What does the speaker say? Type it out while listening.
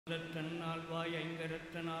தன்னால்வாய்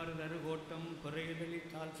ஐங்கரத்தனாறு தருகோட்டம் குறைதலி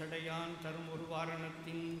தாழ் சடையான் தரும் ஒரு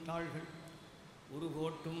வாரணத்தின் தாள்கள்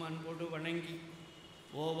உருகோட்டும் அன்போடு வணங்கி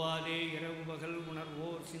ஓவாதே இரவு பகல்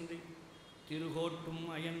உணர்வோர் சிந்தை திருகோட்டும்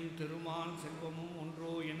அயன் திருமால் செல்வமும்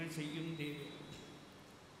ஒன்றோ என செய்யும் தேவே.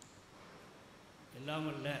 எல்லாம்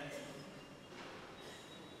அல்ல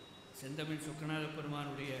செந்தமிழ் சுக்கநாத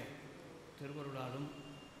பெருமானுடைய திருவருளாலும்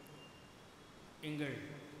எங்கள்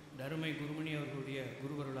தருமை குருமணி அவர்களுடைய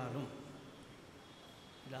குருவருளாலும்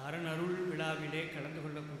இந்த அரனருள் விழாவிலே கலந்து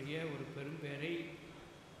கொள்ளக்கூடிய ஒரு பெரும்பேரை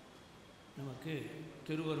நமக்கு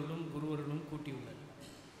திருவருளும் குருவருளும் கூட்டியுள்ளது.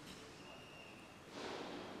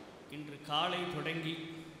 இன்று காலை தொடங்கி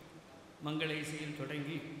மங்கள இசையில்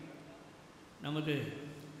தொடங்கி நமது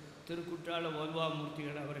திருக்குற்றால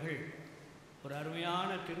ஓதுவாமூர்த்திகள் அவர்கள் ஒரு அருமையான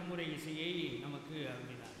திருமுறை இசையை நமக்கு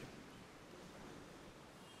அருளினார்கள்.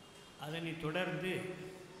 அதனைத் தொடர்ந்து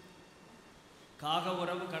காக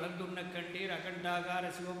உறவு கலந்துண்ண கண்டீர் அகண்டாகார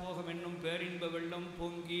சிவபோகம் என்னும் பேரின்ப வெள்ளம்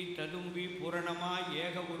பொங்கி ததும்பி பூரணமாய்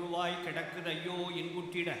ஏக உருவாய் கிடக்குது ஐயோ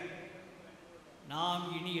இன்புற்றிட நாம்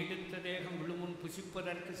இனி எடுத்த தேகம் விழுமுன்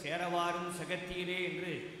புசிப்பதற்கு சேரவாரும் சகத்தீரே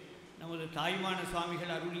என்று நமது தாய்மான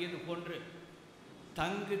சுவாமிகள் அருளியது போன்று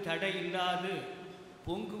தங்கு தடை இல்லாது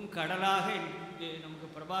பொங்கும் கடலாக நமக்கு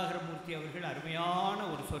பிரபாகரமூர்த்தி அவர்கள் அருமையான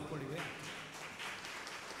ஒரு சொற்பொழிவை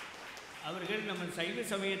அவர்கள் நம்ம சைவ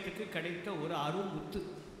சமயத்துக்கு கிடைத்த ஒரு அருமுத்து.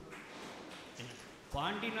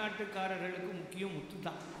 பாண்டி நாட்டுக்காரர்களுக்கு முக்கியம் முத்து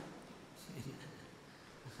தான்.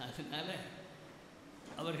 அதனால்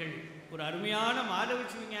அவர்கள் ஒரு அருமையான மாதவ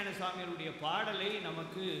சிவஞான சுவாமிகளுடைய பாடலை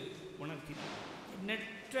நமக்கு உணர்த்தினார்.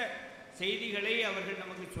 எண்ணற்ற செய்திகளை அவர்கள்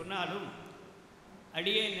நமக்கு சொன்னாலும்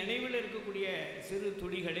அடியே நினைவில் இருக்கக்கூடிய சிறு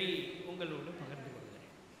துளிகளை உங்களோடு பகிர்ந்து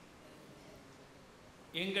கொள்கிறேன்.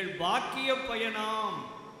 எங்கள் பாக்கிய பயணம்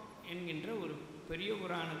என்கின்ற ஒரு பெரிய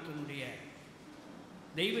புராணத்தினுடைய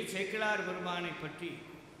தெய்வ சேக்கிழார் பெருமானை பற்றி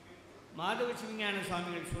மாதவ சிவஞான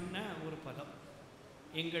சுவாமிகள் சொன்ன ஒரு பதம்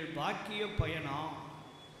எங்கள் பாக்கிய பயணம்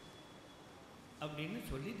அப்படின்னு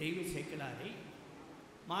சொல்லி தெய்வ சேக்கிழாரை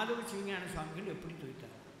மாதவ சிவஞான சுவாமிகள் எப்படி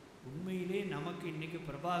துவைத்தார். உண்மையிலே நமக்கு இன்றைக்கி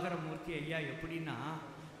பிரபாகரமூர்த்தி ஐயா எப்படின்னா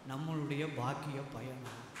நம்மளுடைய பாக்கிய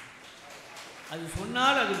பயணம். அது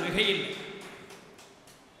சொன்னால் அது மிகையில்லை.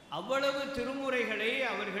 அவ்வளவு திருமுறைகளை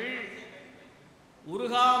அவர்கள்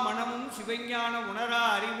உருகா மனமும் சிவஞான உணரா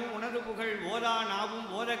அறிவும் உணர்வு புகழ் ஓதா நாவும்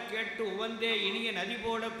ஓதக் கேட்டு உவந்தே இனிய நதி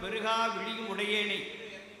போல பெருகா விழியும் உடையேனை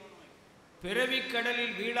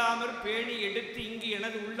பிறவிக்கடலில் வீழாமற் பேணி எடுத்து இங்கு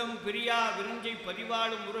எனது உள்ளம் பிரியா விருஞ்சை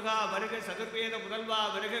பதிவாளும் முருகா வருக சதுர்வேத முதல்வா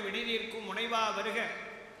வருக வினைதீர்க்கும் முனைவா வருக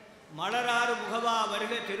மலராறு முகவா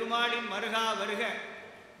வருக திருமாலின் மருகா வருக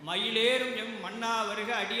மயிலேறும் எம் மன்னா வருக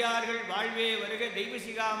அடியார்கள் வாழ்வே வருக தெய்வ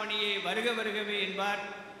சிகாமணியே வருக வருகவே என்பார்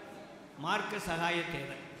மார்க்க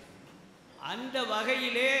சகாயத்தேவர். அந்த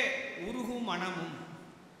வகையிலே உருகும் மனமும்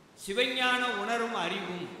சிவஞான உணரும்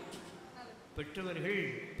அறிவும் பெற்றவர்கள்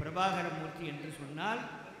பிரபாகரமூர்த்தி என்று சொன்னால்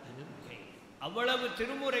அது மிகை. அவ்வளவு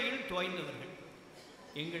திருமுறையில் தோய்ந்தவர்கள்,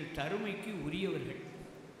 எங்கள் தருமைக்கு உரியவர்கள்.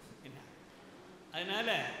 என்ன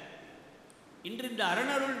அதனால் இன்று இந்த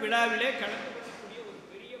அரனருள் விழாவிலே கலந்து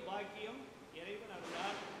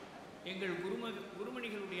எங்கள்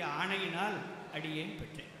குருமணிகளுடைய ஆணையினால் அடியேன்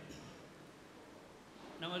பெற்றேன்.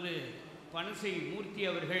 நமது பனசை மூர்த்தி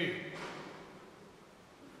அவர்கள்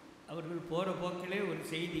போகிற போக்கிலே ஒரு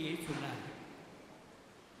செய்தியை சொன்னார்கள்.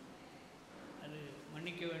 அது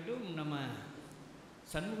மன்னிக்க வேண்டும், நம்ம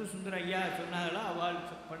சண்முக சுந்தர ஐயா சொன்னார்களா அவள்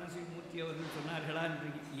பனசை மூர்த்தி அவர்கள் சொன்னார்களா என்று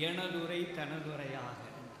எனதுரை தனதுரையாக.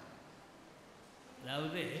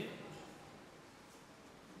 அதாவது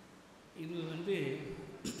இது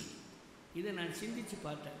இதை நான் சிந்தித்து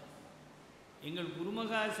பார்த்தேன். எங்கள்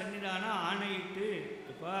குருமகா சன்னிதானம் ஆணையிட்டு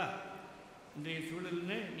அப்பா இன்றைய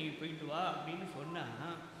சூழல்னு நீ போயிட்டு வா அப்படின்னு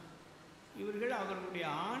சொன்னால் இவர்கள் அவர்களுடைய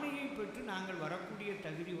ஆணையை பெற்று நாங்கள் வரக்கூடிய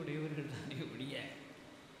தகுதி உடையவர்கள் தானே ஒழிய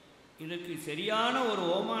இதற்கு சரியான ஒரு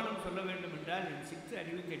ஓமானம் சொல்ல வேண்டும் என்றால் என் சித்து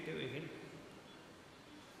அறிவு கெட்டவைகள்.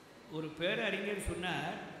 ஒரு பேரறிஞர்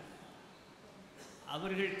சொன்னார்,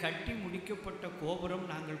 அவர்கள் கட்டி முடிக்கப்பட்ட கோபுரம்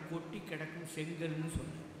நாங்கள் கொட்டி கிடக்கும் செங்கல்னு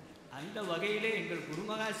சொன்னார். அந்த வகையிலே எங்கள்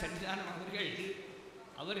குருமகா சன்னிதானம்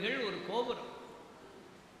அவர்கள் ஒரு கோபுரம்.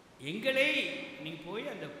 எங்களை நீ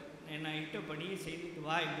போய் அந்த நான் இட்ட பணியை செய்துட்டு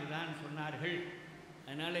வா என்று தான் சொன்னார்கள்.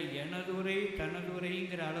 அதனால் எனதுரை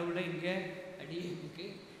தனதுரைங்கிற அளவில் இங்கே அடியேனுக்கு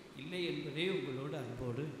இல்லை என்பதே உங்களோடு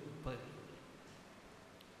அன்போடு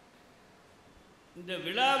இந்த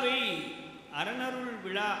விழாவை அரனருள்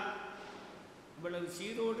விழா இவ்வளவு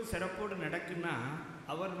சீரோடு சிறப்போடு நடக்குன்னா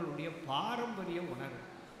அவர்களுடைய பாரம்பரிய உணர்வு.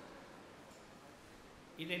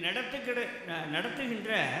 இதை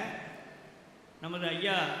நடத்துகின்ற நமது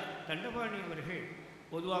ஐயா தண்டபாணி அவர்கள்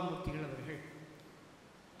ஓதுவாமூர்த்திகள் அவர்கள்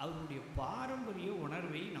அவருடைய பாரம்பரிய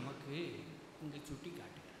உணர்வை நமக்கு இங்கு சுட்டி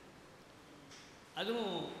காட்டுகிறார்.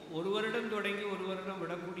 அதுவும் ஒரு வருடம் தொடங்கி ஒரு வருடம்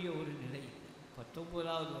விடக்கூடிய ஒரு நிலை.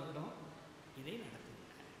 19வது வருடம் இதை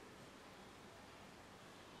நடத்துகிறார்.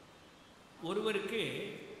 ஒருவருக்கு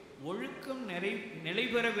ஒழுக்கம் நிலை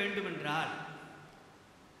பெற வேண்டுமென்றால்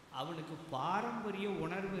அவனுக்கு பாரம்பரிய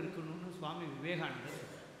உணர்வு இருக்கணும்னு சுவாமி விவேகானந்தர்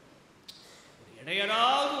சொல்றார்.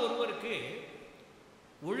 இடையராவது ஒருவருக்கு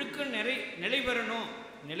ஒழுக்கம் நிலை பெறணும்,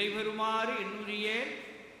 நிலை பெறுமாறு என்னுடைய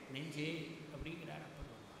நெஞ்சே அப்படிங்கிறார்.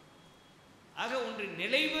 ஆக ஒன்று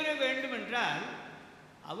நிலை பெற வேண்டும் என்றால்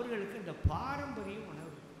அவர்களுக்கு இந்த பாரம்பரிய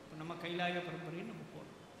உணர்வு. இப்போ நம்ம கைலாய பரம்பரையை நம்ம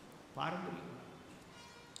போகணும், பாரம்பரிய உணர்வு.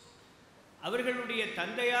 அவர்களுடைய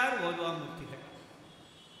தந்தையார் ஓதுவாமூர்த்திகள்,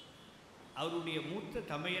 அவருடைய மூத்த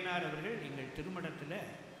தமையனார் அவர்கள் எங்கள் திருமணத்தில்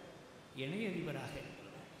இணையதிபராக இருக்கிறார்.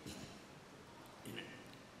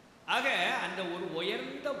 ஆக அந்த ஒரு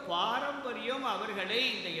உயர்ந்த பாரம்பரியம் அவர்களை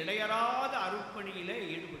இந்த இடையறாத அருட்பணியில்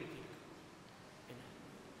ஈடுபடுத்தியிருக்கிறார்.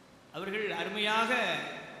 அவர்கள் அருமையாக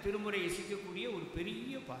திருமுறை இசைக்கக்கூடிய ஒரு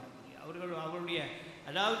பெரிய பாரம்பரியம். அவர்களுடைய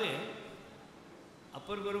அதாவது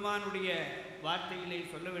அப்பர் பெருமானுடைய வார்த்தைகளை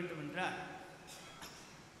சொல்ல வேண்டும் என்றால்,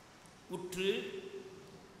 உற்று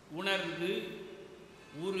உணர்ந்து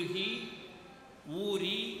உருகி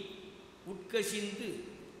ஊறி உட்கசிந்து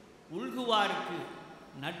உள்குவார்க்கு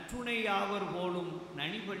நற்றுணையாவர் போலும்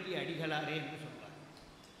நனிபள்ளி அடிகளாரே என்று சொல்வார்.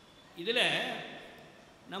 இதில்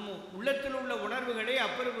நம்ம உள்ளத்தில் உள்ள உணர்வுகளை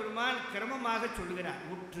அப்பர் பெருமான் கிரமமாக சொல்கிறார்.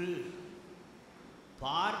 உற்று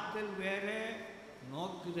பார்த்தல் வேற,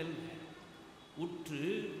 நோக்குதல் வேற. உற்று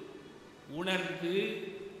உணர்ந்து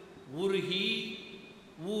உருகி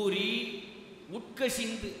ஊறி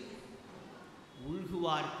உட்கசிந்து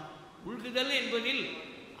உள்குவார். உள்குதல் என்பதில்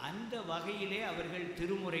அந்த வகையிலே அவர்கள்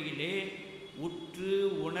திருமுறையிலே உற்று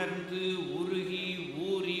உணர்ந்து உருகி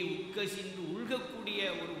ஊறி உட்கசிந்து உள்கக்கூடிய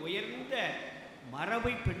ஒரு உயர்ந்த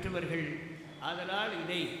மரபை பெற்றவர்கள். ஆதலால்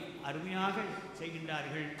இதை அருமையாக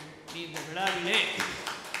செய்கின்றார்கள். நீ இந்த விழாவிலே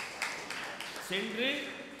சென்று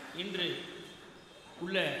இன்று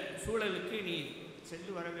உள்ள சூழலுக்கு நீ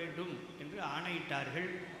சென்று வர வேண்டும் என்று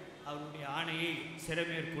ஆணையிட்டார்கள். அவருடைய ஆணையை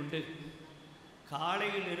சிறமேற்கொண்டு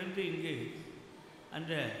காலையிலிருந்து இங்கு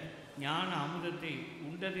அந்த ஞான அமுதத்தை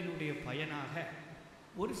உண்டதினுடைய பயனாக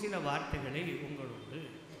ஒரு சில வார்த்தைகளை உங்களோடு.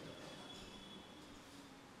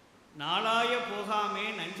 நாளாய போகாமே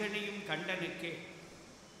நஞ்சனையும் கண்டனுக்கே,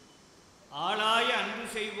 ஆளாய அன்பு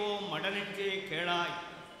செய்வோம் மடனெஞ்சே கேளாய்.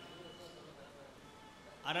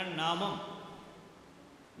 அரண் நாமம்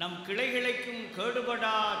நம் கிளைகிளைக்கும்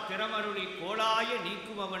கேடுபடா திறமருளி கோளாய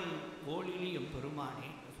நீக்குமவன் கோளிலி எம்பெருமானே.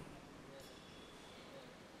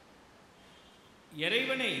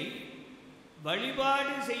 இறைவனை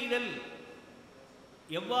வழிபாடு செய்தல்,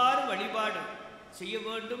 எவ்வாறு வழிபாடு செய்ய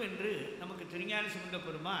வேண்டும் என்று நமக்கு திருஞான சம்பந்த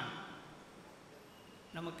பெருமான்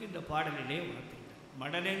நமக்கு இந்த பாடலிலே உணர்த்துகிறார்.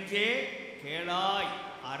 மடனெஞ்சே கேளாய்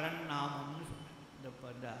அரண் நாமம்னு சொன்னார்.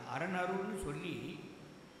 இந்த அரணருள்னு சொல்லி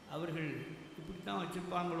அவர்கள் இப்படித்தான்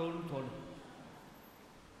வச்சுருப்பாங்களோன்னு தோணும்.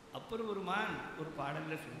 அப்பர் பெருமான் ஒரு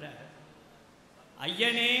பாடலில் சொல்றார்,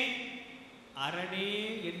 ஐயனே அரணே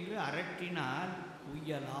என்று அரட்டினால்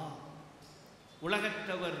உய்யலாம்,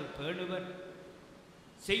 உலகத்தவர் பேணுவர்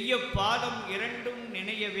செய்ய பாதம் இரண்டும்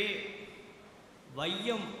நினையவே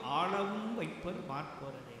வையம் ஆளவும் வைப்பர்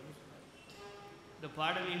மாற்போரதே. இந்த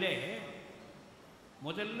பாடலிலே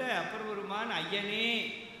முதல்ல அப்பர் பெருமான் ஐயனே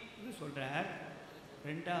சொல்றார்,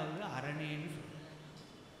 ரெண்டாவது அரணேன்னு சொல்றார்.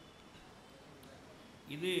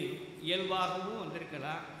 இது இயல்பாகவும்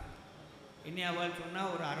வந்திருக்கலாம். என்னையாவால்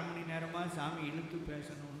சொன்னால் ஒரு அரை மணி நேரமாக சாமி இழுத்து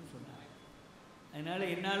பேசணும்னு சொன்னார்.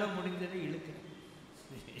 அதனால் என்னால் முடிஞ்சதை இழுக்கிறேன்.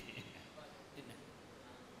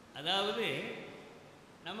 அதாவது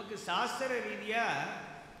நமக்கு சாஸ்திர ரீதியாக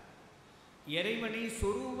இறைவனை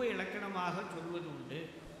சொரூப இலக்கணமாக சொல்வது உண்டு,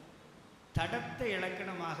 தடத்த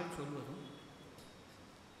இலக்கணமாக சொல்வதும்.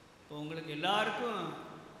 இப்போ உங்களுக்கு எல்லாருக்கும்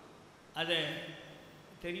அதை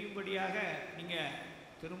தெரியும்படியாக நீங்கள்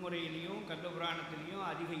திருமுறையிலையும் கந்தபுராணத்திலையும்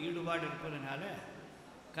அதிக ஈடுபாடு இருப்பதனால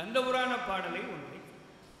கந்தபுராண பாடலை ஒன்றை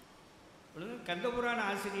கந்தபுராண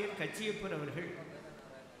ஆசிரியர் கச்சியப்பர் அவர்கள்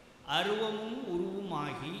அருவமும்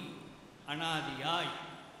உருவுமாகி அனாதியாய்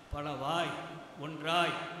பலவாய்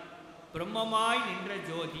ஒன்றாய் பிரம்மமாய் நின்ற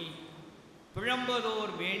ஜோதி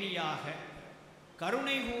பிழம்பதோர் மேனியாக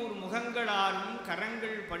கருணைகூர் முகங்களாரும்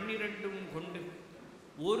கரங்கள் 12 கொண்டு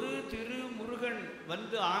ஒரு திரு முருகன்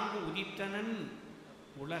வந்து ஆங்கு உதித்தனன்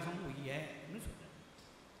உலகம் உய்யன்னு சொல்றார்.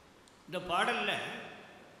 இந்த பாடல்ல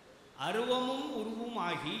அருவமும் உருவும்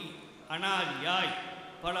ஆகி அனாதியாய்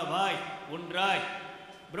பலவாய் ஒன்றாய்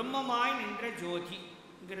பிரம்மமாய் நின்ற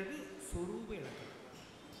ஜோதிங்கிறது சொரூப இலக்கணம்.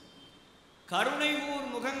 கருணைகூர்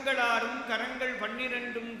முகங்களாரும் கரங்கள்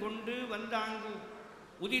 12 கொண்டு வந்தாங்கு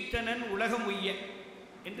உதித்தனன் உலகம் உய்ய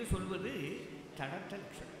என்று சொல்வது தடத்த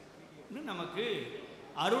லட்சணம் நமக்கு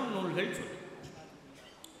அருள் நூல்கள் சொல்லும்.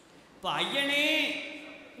 இப்போ ஐயனே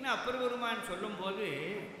அப்பர் பெருமான் சொல்லும்போது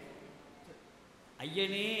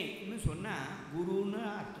ஐயனேன்னு சொன்னால் குருன்னு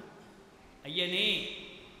அர்த்தம். ஐயனே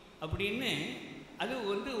அப்படின்னு அது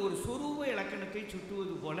ஒரு சொரூப இலக்கணத்தை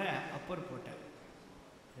சுட்டுவது போல அப்பர் போட்டார்.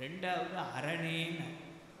 ரெண்டாவது அரணேன்னு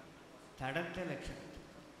தடத்த லட்சணம்.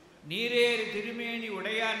 நீரேறு திருமேனி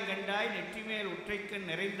உடையான் கண்டாய் நெற்றிமேல் உற்றைக்கண்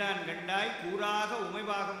நிறைந்தான் கண்டாய் கூறாக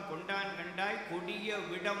உமைபாகம் கொண்டான் கண்டாய் கொடிய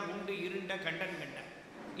விடம் உண்டு இருண்ட கண்டன் கண்டாய்.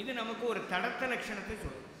 இது நமக்கு ஒரு தடத்த லட்சணத்தை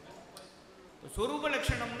சொல்லும். சொரூப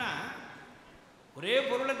லட்சணம்னா ஒரே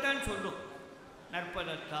பொருளைத்தான் சொல்லும்.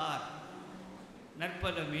 நற்பதத்தார்,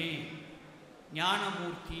 நற்பதமே,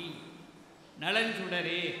 ஞானமூர்த்தி,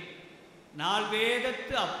 நலஞ்சுடரே,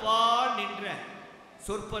 நால்வேதத்து அப்பால் நின்ற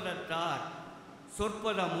சொற்பதத்தார்,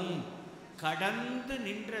 சொற்பதமும் கடந்து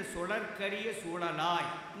நின்ற சுழற்கரிய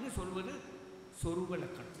சூழலாய் சொல்வது சொரூப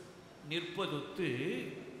லட்சணம். நிற்பதொத்து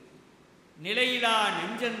நிலையிலா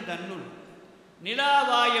நெஞ்சன் தன்னுள்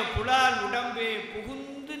நிலாவாய புலால் உடம்பே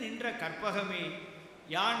புகுந்து நின்ற கற்பகமே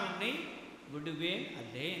யான் உன்னை விடுவேன்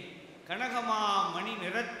அல்லேன் கனகமா மணி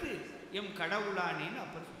நிறத்து எம் கடவுளானேன்னு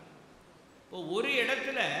அப்புறம். இப்போ ஒரு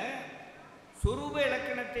இடத்துல சொரூப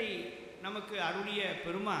இலக்கணத்தை நமக்கு அருளிய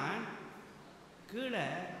பெருமான் கீழே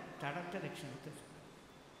தடத்த லட்சணத்தை சொல்ல.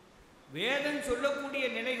 வேதம் சொல்லக்கூடிய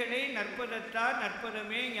நிலைகளை நற்பதத்தார்,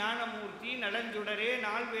 நற்பதமே, ஞானமூர்த்தி, நலஞ்சுடரே,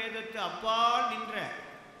 நாள் வேதத்து அப்பால் நின்ற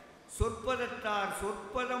சொற்பதத்தார்,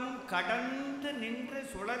 சொற்பதம் கடந்து நின்ற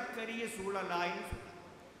சுழற்கரிய சூழலாயின்னு சொல்ல.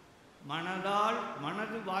 மனதால்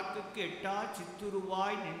மனது வாக்குக்கு எட்டா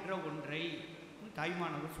சித்துருவாய் நின்ற ஒன்றை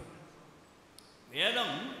தாய்மானவர் சொல்ற.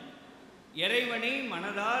 வேதம் இறைவனை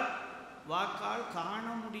மனதால் வாக்கால் காண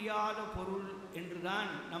முடியாத பொருள் என்றுதான்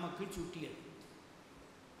நமக்கு சுட்டியது.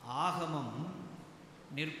 ஆகமம்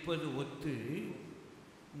நிற்பது ஒத்து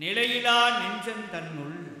நிலையிலா நெஞ்சன்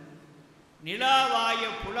தன்னுள் நிலாவாய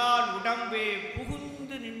புலால் உடம்பே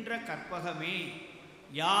புகுந்து நின்ற கற்பகமே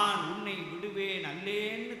யான் உன்னை விடுவேன்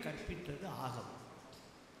அல்லேன்னு கற்பித்தது ஆகமம்.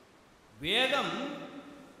 வேதம்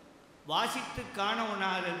வாசித்து காண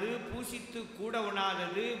உண்ணாதது, பூசித்து கூட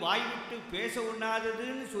உண்ணாதது, வாய்விட்டு பேச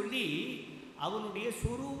உண்ணாததுன்னு சொல்லி அவனுடைய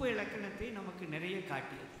சொரூப இலக்கணத்தை நமக்கு நிறைய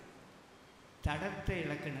காட்டியது. தடத்த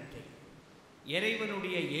இலக்கணத்தை,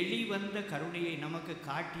 இறைவனுடைய எளிவந்த கருணையை நமக்கு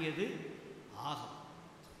காட்டியது ஆகும்.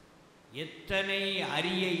 எத்தனை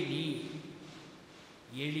அரியை நீ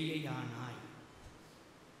எளியானாய்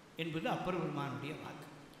என்பது அப்பர் பெருமானுடைய வாக்கு.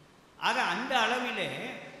 ஆக அந்த அளவிலே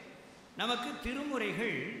நமக்கு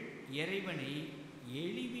திருமுறைகள் இறைவனை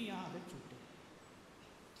எளிமையாக சுட்டு.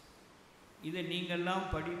 இதை நீங்கள்லாம்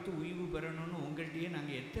படித்து உய்வு பெறணும்னு உங்கள்கிட்டயே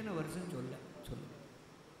நாங்கள் எத்தனை வருஷம் சொல்லுங்க.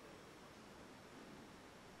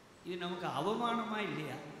 இது நமக்கு அவமானமா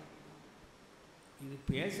இல்லையா? இது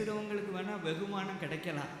பேசுகிறவங்களுக்கு வேணால் வெகுமானம்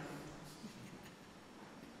கிடைக்கலாம்,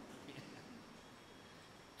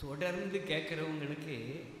 தொடர்ந்து கேட்குறவங்களுக்கு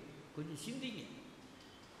கொஞ்சம் சிந்திங்க.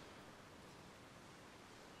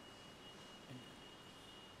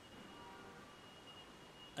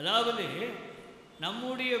 அதாவது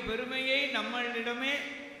நம்முடைய பெருமையை நம்மளிடமே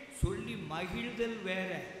சொல்லி மகிழ்தல்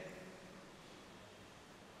வேற.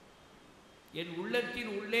 என் உள்ளத்தின்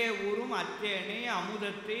உள்ளே ஊறும் அத்தேனை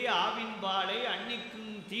அமுதத்தை ஆவின்பாலை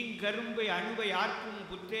அன்னிக்கும் தீங்கரும்பை அணுவை ஆர்க்கும்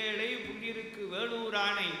புத்தேளை புள்ளிருக்கு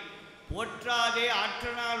வேலூரானை போற்றாதே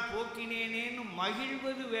ஆற்றனால் போக்கினேனேன்னு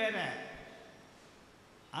மகிழ்வது வேற.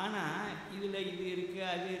 ஆனால் இதில் இது இருக்குது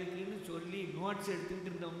அது இருக்குதுன்னு சொல்லி நோட்ஸ்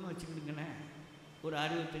எடுத்துக்கிட்டு இருந்தோம்னு வச்சுக்கிட்டுங்களேன், ஒரு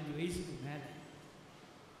 65 வயசுக்கு மேலே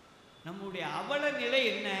நம்முடைய அவல நிலை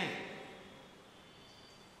என்ன?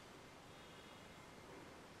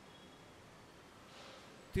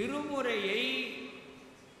 திருமுறையை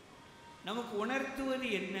நமக்கு உணர்த்துவது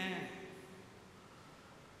என்ன?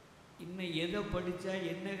 இன்னும் எதை படித்தா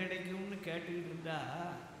என்ன கிடைக்கும்னு கேட்டுக்கிட்டு இருந்தா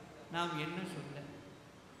நாம் என்ன சொல்ல?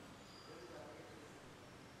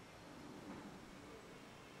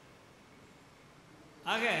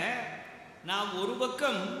 ஆக நாம் ஒரு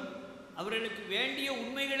பக்கம் அவர்களுக்கு வேண்டிய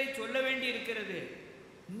உண்மைகளை சொல்ல வேண்டி இருக்கிறது,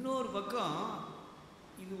 இன்னொரு பக்கம்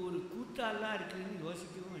இது ஒரு கூத்தாலாம் இருக்குதுன்னு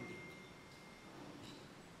யோசிக்கவும் வேண்டியது.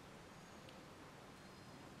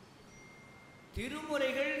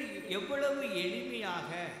 திருமுறைகள் எவ்வளவு எளிமையாக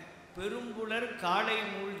பெரும்புலர் காலை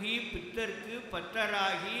மூழ்கி பித்தர்க்கு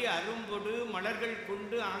பத்தராகி அரும்பொடு மலர்கள்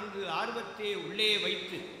கொண்டு அங்கு ஆர்வத்தை உள்ளே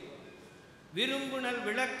வைத்து விரும்புணல்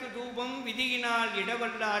விளக்கு தூபம் விதியினால்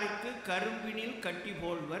இடவல்லாருக்கு கரும்பினில் கட்டி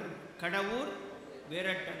போல்வர் கடவுர்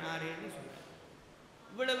வேரட்டனாரேன்னு சொல்றார்.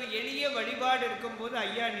 இவ்வளவு எளிய வழிபாடு இருக்கும்போது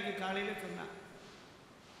ஐயா இன்னைக்கு காலையில் சொன்னான்,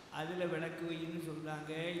 அதில் விளக்கு வையின்னு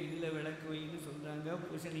சொல்கிறாங்க, இதில் விளக்கு வையின்னு சொல்கிறாங்க,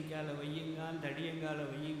 பூசணிக்காயில் வையுங்க, தடியங்கால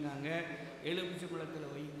வையுங்காங்க,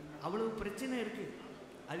 எலுமிச்சம்பழத்தில் வையுங்க. அவ்வளோ பிரச்சனை இருக்குது.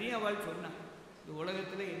 அதையும் அவள் சொன்னான், இந்த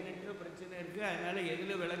உலகத்தில் எண்ணற்ற பிரச்சனை இருக்குது, அதனால்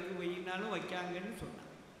எதில் விளக்கு வையினாலும் வைக்காங்கன்னு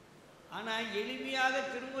சொன்னான். ஆனால் எளிமையாக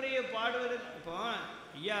திருமுறையை பாடுவதற்கு இப்போ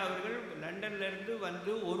ஐயா அவர்கள் லண்டன்லேருந்து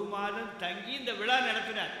வந்து 1 மாதம் தங்கி இந்த விழா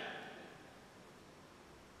நடத்துகிறார்.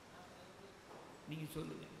 நீங்கள்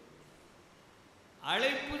சொல்லுங்க,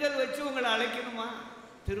 அழைப்புதல் வச்சு உங்களை அழைக்கணுமா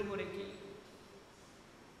திருமுறைக்கு?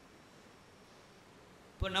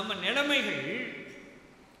 இப்போ நம்ம நிலைமைகள்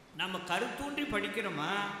நம்ம கருத்தூன்றி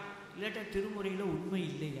படிக்கிறோமா, இல்லாட்டா திருமுறையில் உண்மை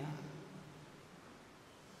இல்லையா?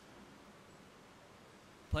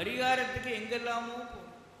 பரிகாரத்துக்கு எங்கெல்லாமோ போகும்,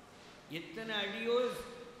 எத்தனை அடியோ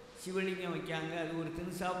சிவலிங்கம் வைக்காங்க, அது ஒரு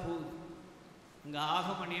தினுசா போகுது. இங்கே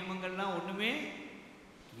ஆகம நியமங்கள்லாம் ஒன்றுமே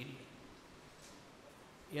இல்லை.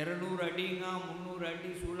 200 அடிங்க, 300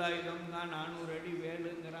 அடி சூலாயுதங்க, 400 அடி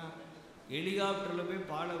வேலுங்கிறான், ஹெலிகாப்டரில் போய்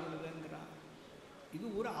பால விழுதுங்கிறான். இது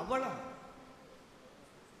ஒரு அவலம்.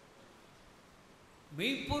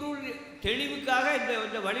 மெய்ப்பொருள் தெளிவுக்காக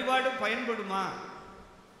இந்த வழிபாடு பயன்படுமா?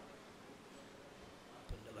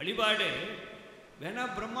 வழிபாடு வேணா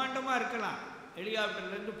பிரம்மாண்டமாக இருக்கலாம்,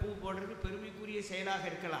 ஹெலிகாப்டர்லேருந்து பூ போடுறது பெருமைக்குரிய செயலாக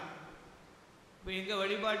இருக்கலாம். இப்போ எங்கள்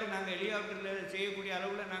வழிபாட்டு நாங்கள் ஹெலிகாப்டரில் செய்யக்கூடிய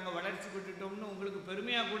அளவில் நாங்கள் வளர்ச்சி பெற்றுட்டோம்னு உங்களுக்கு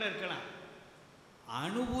பெருமையாக கூட இருக்கலாம்.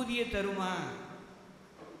 அனுபூதியை தருமா?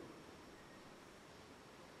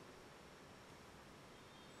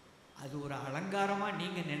 அது ஒரு அலங்காரமாக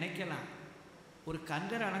நீங்கள் நினைக்கலாம், ஒரு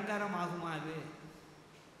கந்தர் அலங்காரம் ஆகுமா? அது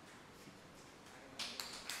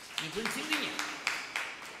கொஞ்சம் சிந்திங்க.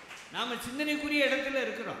 நாம் சிந்தனைக்குரிய இடத்துல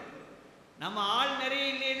இருக்கிறோம். நம்ம ஆள் நிறைய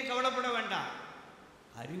இல்லைன்னு கவலைப்பட வேண்டாம்,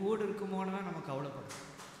 அறிவோடு இருக்குமோன்னு தான் நம்ம கவலைப்படணும்.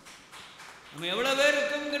 நம்ம எவ்வளோ பேர்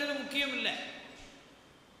இருக்கோங்கிறது முக்கியம் இல்லை.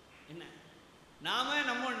 என்ன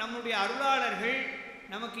நம்முடைய அருளாளர்கள்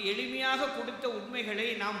நமக்கு எளிமையாக கொடுத்த உண்மைகளை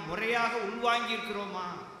நாம் முறையாக உள்வாங்கி இருக்கிறோமா?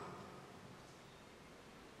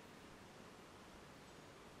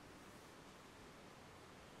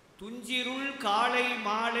 துஞ்சிருள் காலை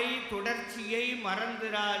மாலை தொடர்ச்சியை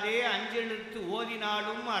மறந்திராதே, அஞ்செழுத்து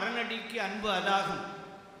ஓதினாலும் அரணடிக்கு அன்பு அதாகும்.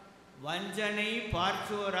 வஞ்சனை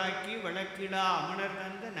பார்ச்சோராக்கி வழக்கிடா அமனர்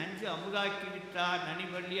தந்த நஞ்சு அமுதாக்கி விட்டார்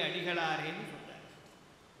நனிவள்ளி அடிகளாரேன்னு சொல்றார்.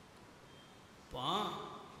 இப்போ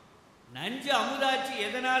நஞ்சு அமுதாச்சி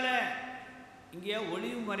எதனால? இங்கே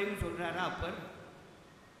ஒளிவு மறைவு சொல்றாரா? அப்பர்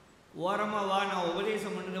ஓரமாக வா நான்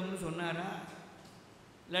உபதேசம் பண்ணுதம்னு சொன்னாரா?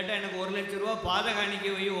 இல்லாட்டா எனக்கு 1 லட்ச ரூபா பாதகாணிக்க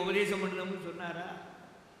வை உபதேசம் பண்ணணும்னு சொன்னாரா?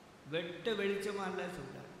 வெட்ட வெளிச்சமாக இல்லை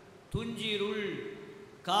சொல்றார். துஞ்சிருள்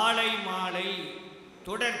காலை மாலை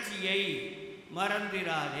தொடர்ச்சியை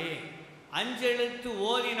மறந்திராதே, அஞ்செழுத்து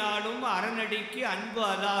ஓதினாலும் அரணடிக்கு அன்பு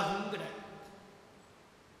அதாகுங்கிற.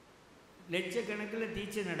 லட்சக்கணக்கில்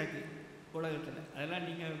தீட்சை நடக்குது உலகத்தில், அதெல்லாம்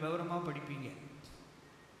நீங்கள் விவரமாக படிப்பீங்க.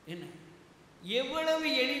 என்ன எவ்வளவு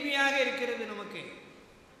எளிமையாக இருக்கிறது நமக்கு.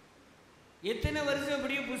 எத்தனை வருஷம்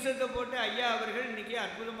இப்படியே புத்தகத்தை போட்டு ஐயா அவர்கள் இன்னைக்கு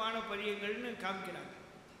அற்புதமான பதியங்கள்னு காமிக்கிறாங்க.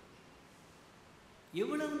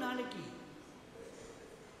 எவ்வளவு நாளைக்கு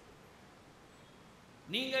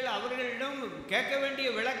நீங்கள் அவர்களிடம் கேட்க வேண்டிய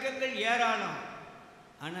விளக்கங்கள் ஏராளம்.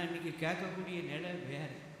 ஆனால் இன்னைக்கு கேட்கக்கூடிய நிலை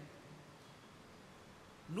வேறு.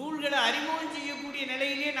 நூல்களை அறிமுகம் செய்யக்கூடிய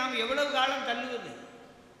நிலையிலே நாம் எவ்வளவு காலம் தள்ளுவது?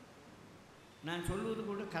 நான் சொல்வது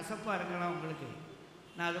கூட கசப்பாக இருக்கலாம் உங்களுக்கு,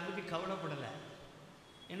 நான் அதை பற்றி கவலைப்படலை.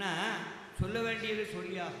 ஏன்னா சொல்ல வேண்டியது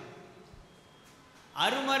சொல்லியாகும்.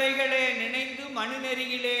 அருமறைகளே நினைந்து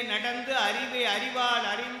மனுநெறியிலே நடந்து அறிவை அறிவால்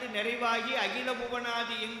அறிந்து நிறைவாகி அகில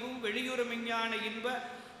புவனாதி எங்கும் வெளியுற விஞ்ஞான இன்ப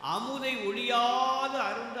அமுதை ஒளியாது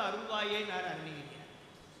அருந்த அருள்வாயே நான் அறிவிக்கிறேன்.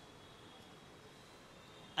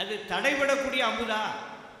 அது தடைபடக்கூடிய அமுதா?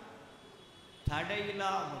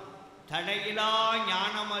 தடையிலா தடையிலா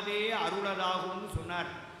ஞானமதே அருளதாகும்னு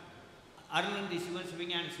சொன்னார் அருணந்தி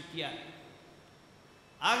சிவஞான சித்தியார்.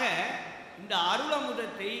 ஆக இந்த அருள்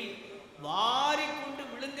அமுதத்தை வாரிக்கொண்டு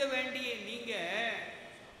விழுங்க வேண்டிய நீங்க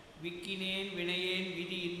விக்கினேன் வினையேன்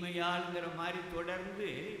விதி இன்மையால்ங்கிற மாதிரி தொடர்ந்து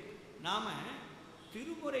நாம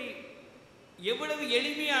திருமுறை எவ்வளவு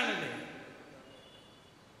எளிமையானது,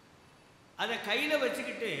 அதை கையில்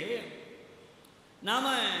வச்சுக்கிட்டு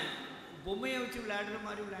நாம பொம்மையை வச்சு விளையாடுற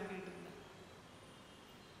மாதிரி விளையாண்டுக்கிட்டு இருந்தோம்.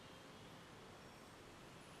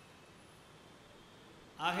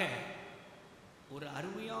 ஆக ஒரு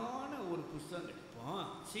அருமையான ஒரு புஸ்தகம். இப்போ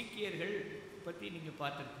சீக்கியர்கள் பற்றி நீங்கள்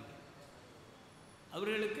பார்த்துருப்பீங்க.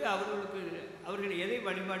 அவர்கள் எதை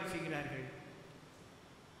வழிபாடு செய்கிறார்கள்?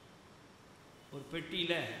 ஒரு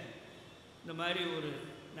பெட்டியில் இந்த மாதிரி ஒரு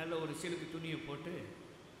நல்ல ஒரு சிலுக்கு துணியை போட்டு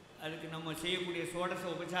அதுக்கு நம்ம செய்யக்கூடிய சோடச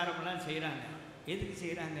உபச்சாரமெல்லாம் செய்கிறாங்க. எதுக்கு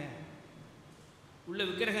செய்கிறாங்க? உள்ள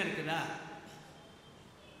விக்கிரகம் இருக்குதா?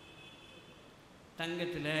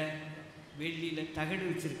 தங்கத்தில் வெள்ளியில் தகடு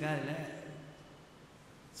வச்சுருக்கா? அதில்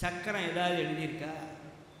சக்கரம் ஏதாவது எழுதியிருக்கா?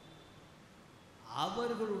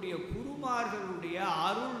 அவர்களுடைய குருமார்களுடைய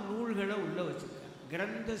அருள் நூல்களை உள்ளே வச்சுருக்காங்க.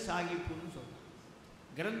 கிரந்த சாகிப்புன்னு சொல்கிறாங்க.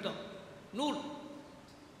 கிரந்தம் நூல்,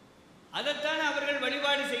 அதைத்தான் அவர்கள்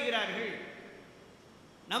வழிபாடு செய்கிறார்கள்.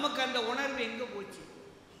 நமக்கு அந்த உணர்வு எங்கே போச்சு?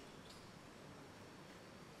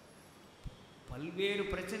 பல்வேறு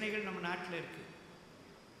பிரச்சனைகள் நம்ம நாட்டில் இருக்கு.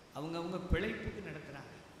 அவங்க பிழைப்புக்கு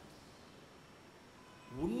நடத்துகிறாங்க.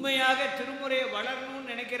 உண்மையாக திருமுறையை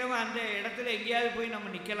வளரணும்னு நினைக்கிறவன் அந்த இடத்துல எங்கேயாவது போய் நம்ம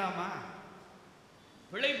நிற்கலாமா?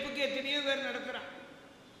 பிழைப்புக்கு எத்தனையோ பேர் நடத்துகிறான்.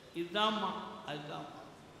 இதுதான்மா அதுதான்மா.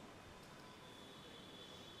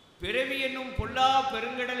 பிறவி என்னும் பொல்லா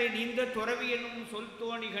பெருங்கடலை நீந்த துறவி என்னும் சொல்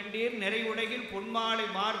தோணி கண்டீர் நிறைவுடையில் பொன்மாலை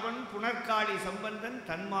மார்பன் புனர்காளி சம்பந்தன்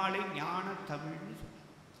தன்மாலை ஞான தமிழ்னு சொல்ல.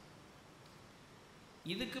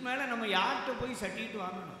 இதுக்கு மேலே நம்ம யார்கிட்ட போய் சட்டிட்டு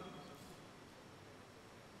வாங்கணும்?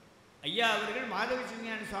 ஐயா அவர்கள் மாதவ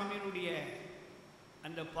சிவஞான சுவாமியினுடைய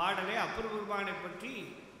அந்த பாடலை அப்பர் குருபானை பற்றி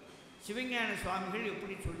சிவஞான சுவாமிகள்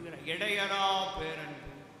எப்படி சொல்கிறார்? இடையரா பேரன்பு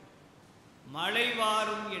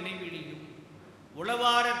மலைவாரும் இணைவிழியும்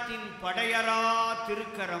உளவாரத்தின் படையரா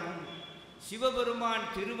திருக்கரமும் சிவபெருமான்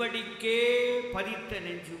திருவடிக்கே பதித்த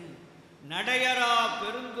நெஞ்சும் நடையரா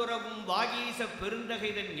பெருந்துறவும் வாகீச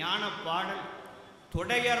பெருந்தகைதன் ஞான பாடல்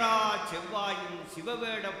தொடையரா செவ்வாயும்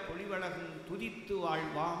சிவவேட பொலிவழகும் துதித்து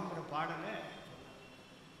வாழ்வாங்கிற பாடலை.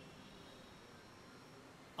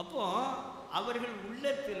 அப்போ அவர்கள்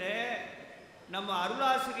உள்ளத்தில் நம்ம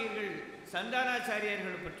அருளாசிரியர்கள்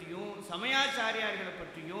சந்தானாச்சாரியார்களை பற்றியும் சமயாச்சாரியார்களை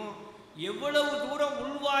பற்றியும் எவ்வளவு தூரம்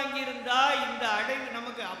உள்வாங்கியிருந்தா இந்த அடைவு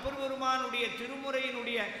நமக்கு அப்பர் பெருமானுடைய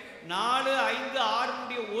திருமுறையினுடைய 4, 5,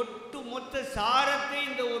 6 ஒட்டு மொத்த சாரத்தை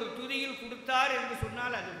இந்த ஒரு துதியில் கொடுத்தார் என்று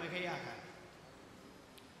சொன்னால் அது மிகையாக.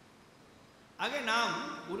 ஆக நாம்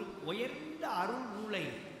ஒரு உயர்ந்த அருள் நூலை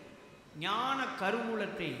ஞான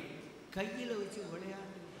கருமூலத்தை கையில் வச்சு விளையாண்டு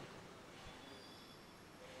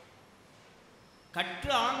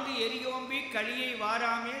கற்று ஆங்கு எரியோம்பி களியை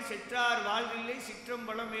வாராமே செற்றார் வாழ்வில்லை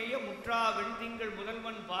சிற்றம்பலமேய முற்றா வெண்திங்கள்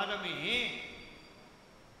முதல்வன் பாதமே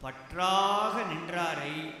பற்றாக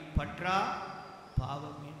நின்றாரை பற்றா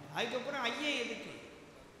பாவமே. அதுக்கப்புறம் ஐயா எதுக்கு?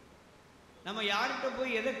 நம்ம யார்கிட்ட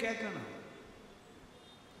போய் எதை கேட்கணும்?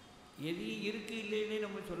 எது இருக்கு இல்லைன்னு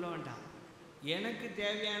நம்ம சொல்ல வேண்டாம். எனக்கு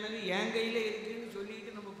தேவையானது என் கையில் இருக்குன்னு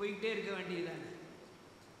சொல்லிட்டு நம்ம போய்கிட்டே இருக்க வேண்டியதுதானே.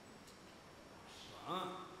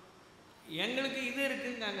 எங்களுக்கு இது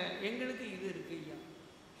இருக்குங்காங்க, எங்களுக்கு இது இருக்கு ஐயா.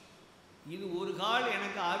 இது ஒரு கால்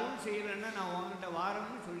எனக்கு அருள் செய்யலைன்னா நான் உங்கள்கிட்ட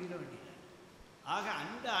வாரம்னு சொல்லிட வேண்டியது. ஆக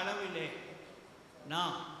அந்த அளவிலே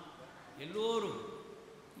நாம் எல்லோரும்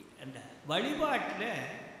அந்த வழிபாட்டில்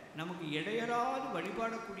நமக்கு இடையறாது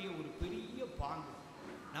வழிபாடக்கூடிய ஒரு பெரிய பாங்கு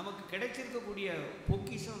நமக்கு கிடைச்சிருக்கக்கூடிய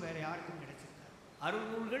பொக்கிஷம் வேறு யாருக்கும் கிடைச்சிருக்காது.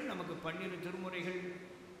 அருள்நூல்கள் நமக்கு 12 திருமுறைகள்,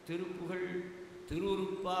 திருப்புகழ்,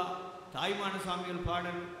 திருவுருப்பா, தாய்மான சாமிகள்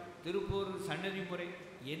பாடல், திருப்பூர் சன்னதி முறை,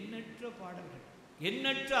 எண்ணற்ற பாடல்கள்,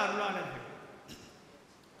 எண்ணற்ற அருளாளர்கள்.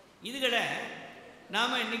 இதுகளை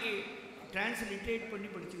நாம் இன்றைக்கி டிரான்ஸ்லிட்டேட் பண்ணி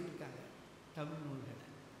படிச்சுக்கிட்டு இருக்காங்க தமிழ் நூல்களை.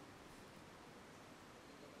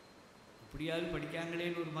 அப்படியாவது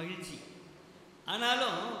படிக்காங்களேன்னு ஒரு மகிழ்ச்சி.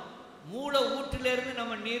 ஆனாலும் மூளை ஊற்றிலிருந்து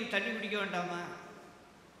நம்ம நீர் தண்ணி குடிக்க வேண்டாமா?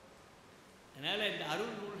 அதனால் இந்த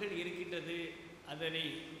அருள் நூல்கள் இருக்கின்றது. அதனை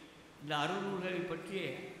இந்த அருள் நூல்களை பற்றி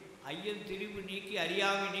ஐயன் திரிவு நீக்கி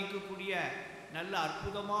அறியாமை நீக்கக்கூடிய நல்ல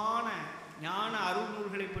அற்புதமான ஞான அருள்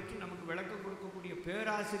நூல்களை பற்றி நமக்கு விளக்கம் கொடுக்கக்கூடிய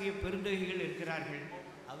பேராசிரியர் பெருந்தகைகள் இருக்கிறார்கள்.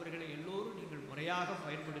 அவர்களை எல்லோரும் நீங்கள் முறையாக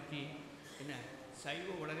பயன்படுத்தி என்ன சைவ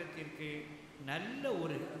உலகத்திற்கு நல்ல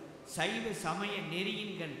ஒரு சைவ சமய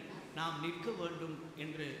நெறியின்கள் நாம் நிற்க வேண்டும்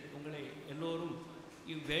என்று உங்களை எல்லோரும்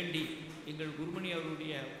வேண்டி எங்கள் குருமணி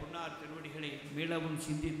அவருடைய பொன்னார் திருவடிகளை மீளவும்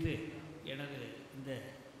சிந்தித்து எனது இந்த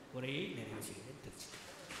உரையை நிறைவு செய்கிறேன்.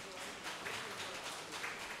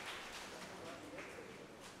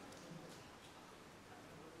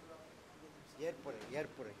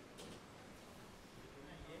 ஏற்புரை